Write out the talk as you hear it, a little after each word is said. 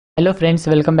Hello friends,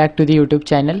 welcome back to the YouTube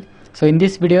channel. So in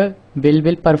this video we'll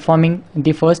be performing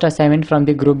the first assignment from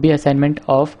the group B assignment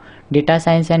of Data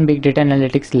Science and Big Data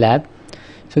Analytics lab.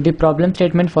 So the problem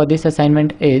statement for this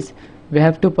assignment is we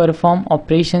have to perform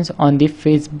operations on the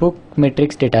Facebook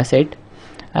matrix dataset,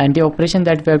 and the operation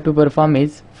that we have to perform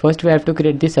is first we have to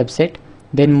create the subset,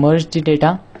 then merge the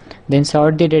data, then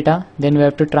sort the data, then we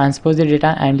have to transpose the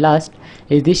data, and last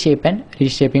is the shape and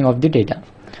reshaping of the data.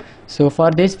 So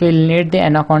for this we'll need the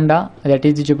Anaconda, that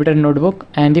is the Jupyter Notebook,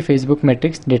 and the Facebook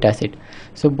matrix dataset.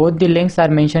 So both the links are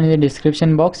mentioned in the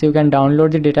description box. You can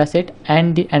download the dataset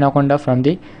and the Anaconda from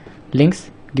the links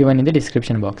given in the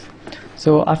description box.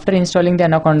 So after installing the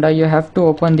Anaconda, you have to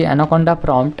open the Anaconda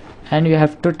prompt and you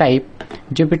have to type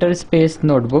Jupyter space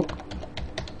notebook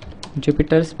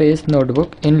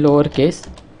in lowercase.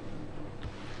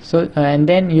 So and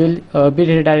then you'll be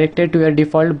redirected to your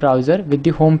default browser with the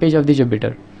home page of the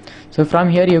Jupyter. So from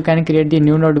here you can create the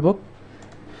new notebook.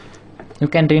 You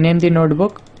can rename the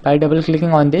notebook by double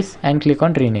clicking on this and click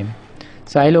on rename.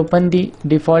 So I'll open the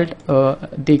default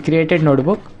the created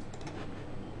notebook.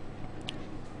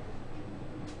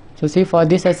 So see, for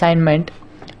this assignment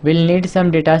we'll need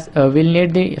some data, we'll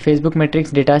need the Facebook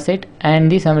matrix dataset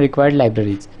and some required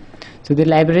libraries. So the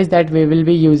libraries that we will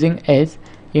be using is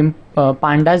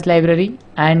pandas library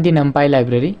and the numpy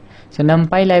library. So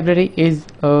numpy library is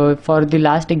for the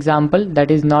last example, that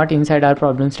is not inside our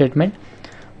problem statement.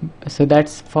 So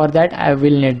that's for that I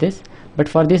will need this, but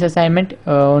for this assignment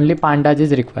only pandas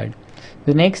is required.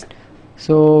 The next,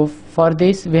 so for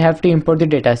this we have to import the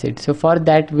dataset. So for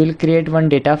that we'll create one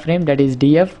data frame, that is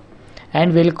df,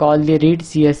 and we'll call the read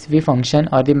CSV function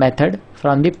or the method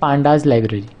from the pandas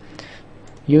library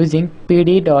using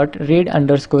pd.read_csv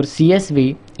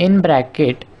in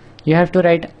bracket. You have to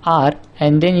write R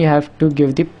and then you have to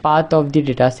give the path of the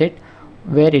dataset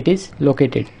where it is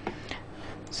located.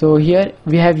 So here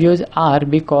we have used R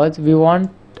because we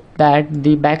want that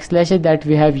the backslashes that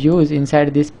we have used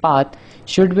inside this path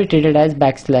should be treated as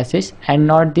backslashes and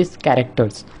not these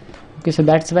characters. Okay, so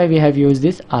that's why we have used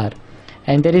this R,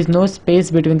 and there is no space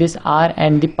between this R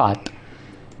and the path.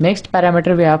 Next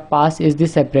parameter we have passed is the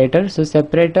separator. So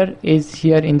separator is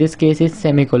here in this case is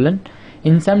semicolon.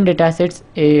 In some datasets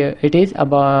it is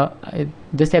about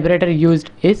the separator used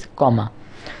is comma.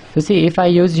 So see, if I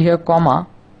use here comma,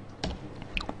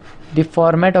 the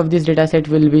format of this dataset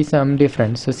will be some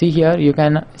different. So see, here you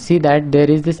can see that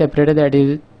there is the separator that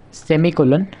is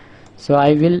semicolon. So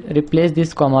I will replace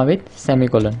this comma with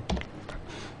semicolon.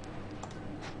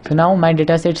 So now my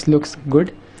datasets looks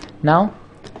good. Now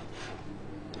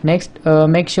next,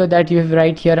 make sure that you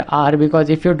write here R,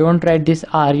 because if you don't write this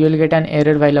R you will get an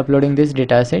error while uploading this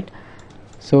dataset.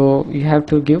 So you have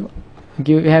to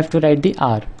you have to write the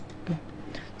R. Okay.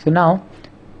 So now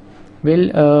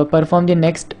we'll perform the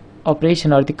next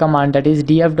operation or the command, that is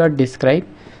df.describe.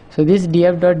 So this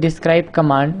df.describe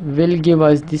command will give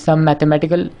us some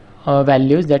mathematical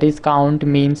values, that is count,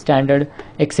 mean, standard,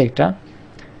 etc.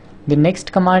 The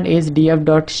next command is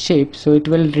df.shape. So it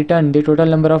will return the total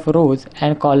number of rows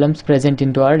and columns present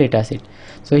into our dataset.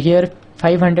 So here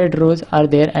 500 rows are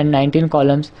there and 19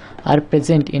 columns are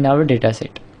present in our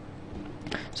dataset.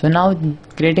 So now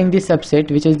creating the subset,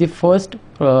 which is the first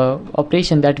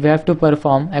operation that we have to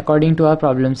perform according to our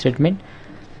problem statement.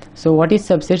 So what is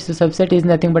subset? So subset is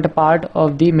nothing but a part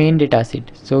of the main dataset.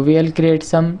 So we will create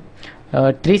some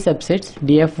 3 subsets,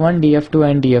 df1, df2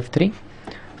 and df3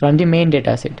 from the main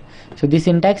dataset. So the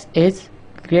syntax is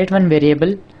create one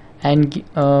variable and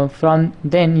from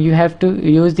then you have to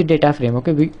use the data frame,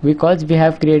 okay, because we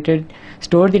have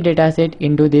stored the dataset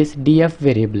into this df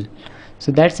variable.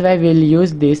 So that's why we'll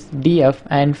use this df,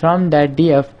 and from that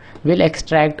df we'll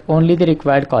extract only the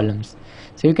required columns.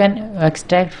 So you can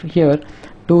extract here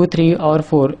 2, 3 or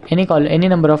 4, any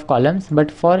number of columns,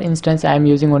 but for instance I am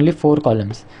using only 4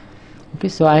 columns. Okay,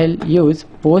 so I'll use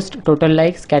post total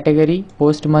likes, category,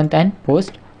 post month and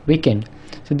post weekend.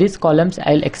 So these columns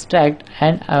I'll extract,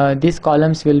 and these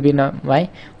columns will be my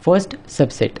first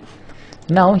subset.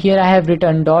 Now here I have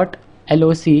written .loc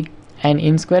and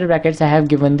in square brackets I have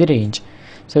given the range.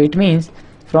 So it means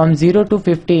from 0 to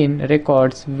 15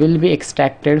 records will be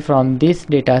extracted from this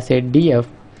dataset df,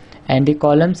 and the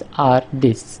columns are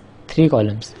these 3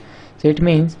 columns. So it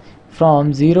means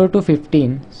from 0 to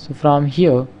 15, so from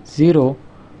here 0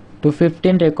 to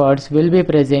 15 records will be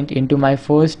present into my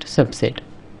first subset.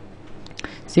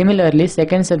 Similarly,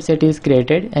 second subset is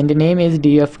created and the name is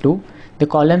df2. The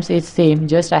columns is same,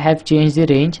 just I have changed the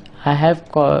range. I have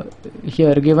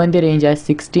here given the range as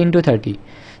 16 to 30.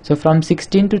 So from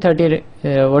 16 to 30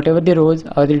 whatever the rows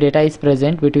or the data is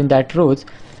present between that rows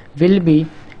will be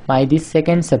this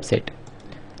second subset.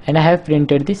 and I have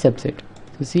printed the subset.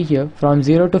 So see here, from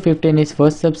 0 to 15 is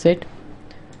first subset,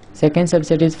 second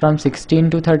subset is from 16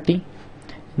 to 30,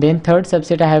 then third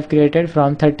subset I have created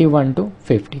from 31 to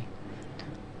 50.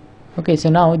 Okay, so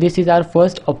now this is our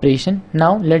first operation.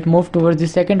 Now let's move towards the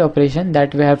second operation,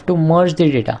 that we have to merge the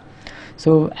data.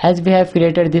 So as we have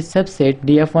created this subset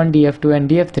df1, df2 and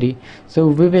df3, so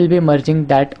we will be merging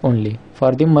that only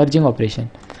for the merging operation.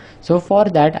 So for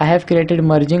that I have created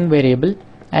merging variable,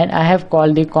 and I have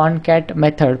called the concat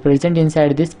method present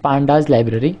inside this pandas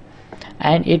library,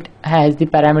 and it has the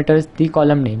parameters, the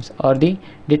column names or the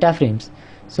data frames.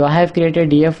 So I have created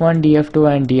df1,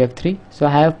 df2 and df3. So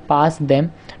I have passed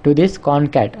them to this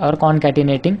concat or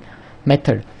concatenating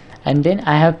method, and then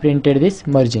I have printed this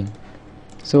merging.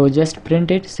 So just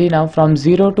print it. See, now from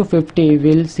 0 to 50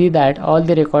 we'll see that all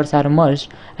the records are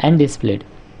merged and displayed.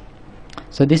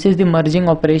 So this is the merging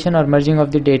operation or merging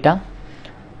of the data.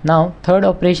 Now third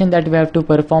operation that we have to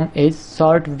perform is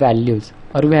sort values,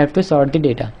 or we have to sort the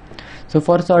data. So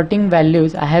for sorting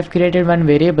values I have created one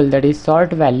variable, that is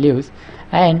sort values,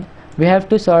 and we have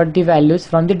to sort the values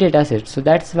from the dataset. So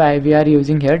that's why we are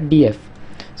using here df.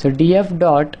 So df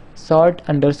dot sort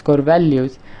underscore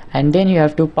values, and then you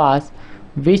have to pass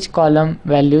which column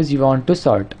values you want to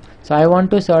sort. So I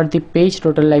want to sort the page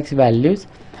total likes values,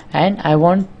 and I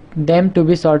want them to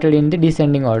be sorted in the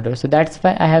descending order. So that's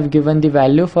why I have given the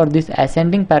value for this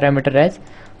ascending parameter as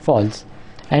false,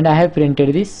 and I have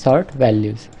printed this sort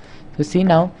values. So see,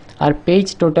 now our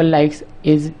page total likes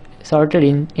is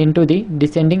sorted into the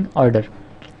descending order.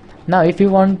 Now if you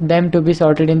want them to be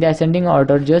sorted in the ascending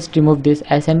order, just remove this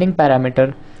ascending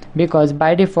parameter, because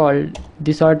by default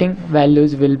the sorting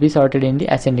values will be sorted in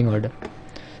the ascending order.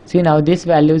 See, now these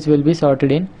values will be sorted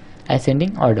in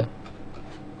ascending order.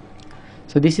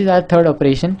 So this is our third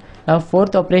operation. Now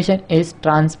fourth operation is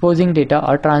transposing data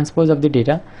or transpose of the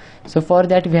data. So for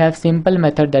that we have simple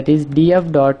method, that is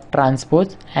df dot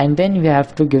transpose, and then we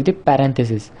have to give the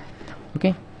parenthesis.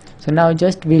 Okay, so now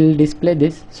just we'll display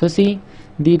this. So see,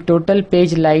 the total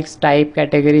page likes, type,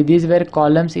 category, these were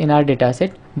columns in our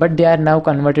dataset, but they are now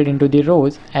converted into the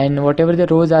rows, and whatever the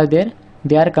rows are there,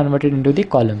 they are converted into the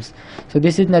columns. So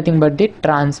this is nothing but the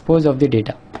transpose of the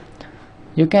data.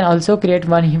 You can also create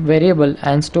one variable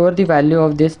and store the value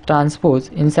of this transpose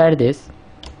inside this.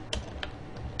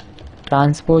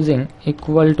 Transposing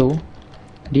equal to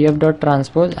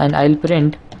df.transpose, and I'll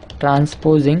print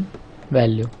transposing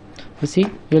value. So see,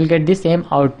 you will get the same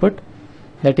output,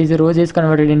 that is rows is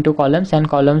converted into columns and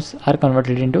columns are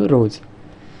converted into rows.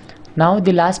 Now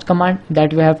the last command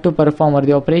that we have to perform, or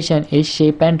the operation, is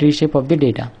shape and reshape of the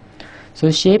data.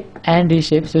 So shape and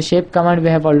reshape. So shape command we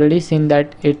have already seen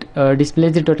that it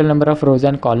displays the total number of rows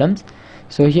and columns.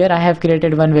 So here I have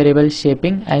created one variable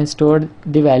shaping and stored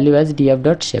the value as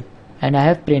df.shape, and I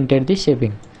have printed the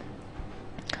shaping.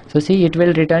 So see, it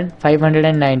will return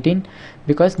 519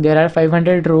 because there are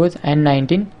 500 rows and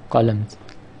 19 columns.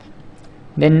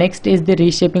 Then next is the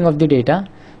reshaping of the data.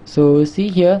 So see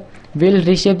here, we'll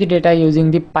reshape the data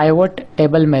using the pivot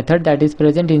table method that is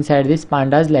present inside this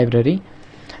pandas library.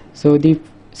 So the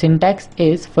syntax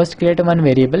is, first create one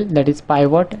variable, that is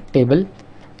pivot table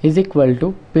is equal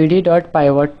to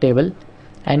pd.pivot table,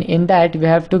 and in that we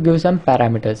have to give some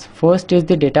parameters. First is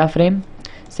the data frame,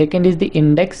 second is the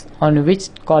index on which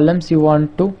columns you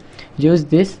want to use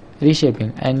this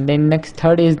reshaping, and then next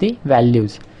third is the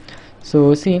values.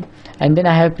 So see, and then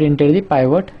I have printed the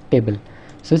pivot table.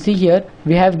 So see here,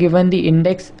 we have given the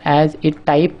index as it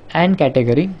type and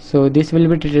category, so this will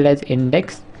be treated as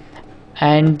index,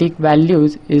 and the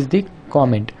values is the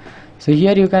comment. So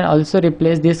here you can also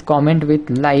replace this comment with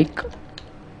like,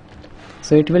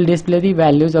 so it will display the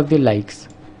values of the likes.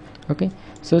 Okay,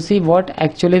 so see what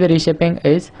actually the reshaping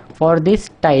is. For this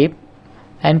type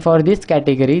and for this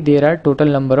category there are total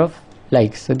number of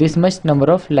likes, so this much number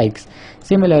of likes.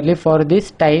 Similarly for this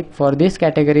type, for this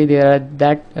category there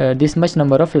are this much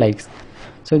number of likes.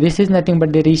 So this is nothing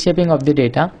but the reshaping of the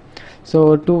data.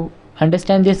 So to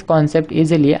understand this concept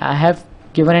easily, I have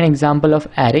given an example of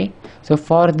array. So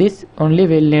for this only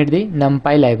we'll need the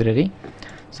numpy library.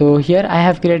 So here I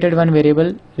have created one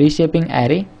variable reshaping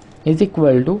array is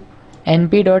equal to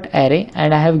np.array,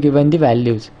 and I have given the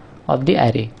values of the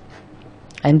array,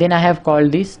 and then I have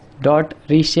called this dot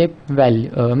reshape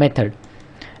value method,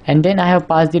 and then I have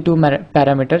passed the two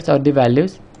parameters or the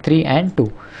values 3 and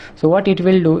 2. So what it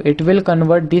will do, it will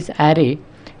convert this array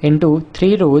into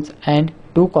 3 rows and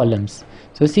 2 columns.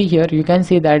 So see here, you can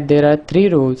see that there are 3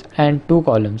 rows and 2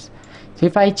 columns. So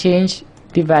if I change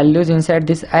the values inside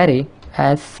this array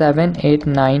as 7, 8,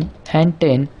 9 and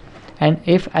 10, and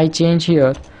if I change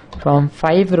here from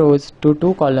 5 rows to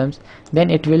 2 columns, then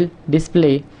it will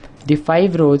display the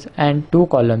 5 rows and 2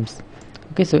 columns.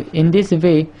 Okay, so in this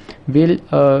way we'll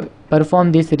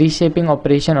perform this reshaping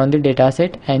operation on the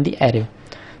dataset and the array.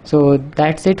 So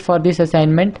that's it for this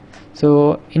assignment.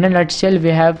 So in a nutshell, we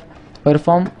have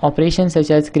performed operations such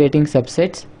as creating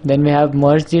subsets, then we have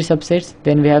merged the subsets,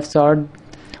 then we have sorted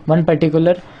one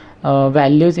particular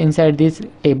values inside this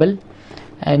table,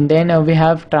 and then we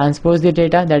have transposed the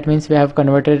data. That means we have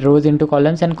converted rows into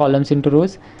columns and columns into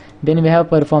rows. Then we have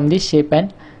performed the shape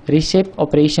and reshape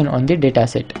operation on the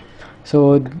dataset.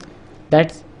 So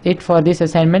that's it for this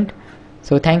assignment.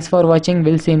 So thanks for watching.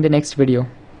 We'll see in the next video.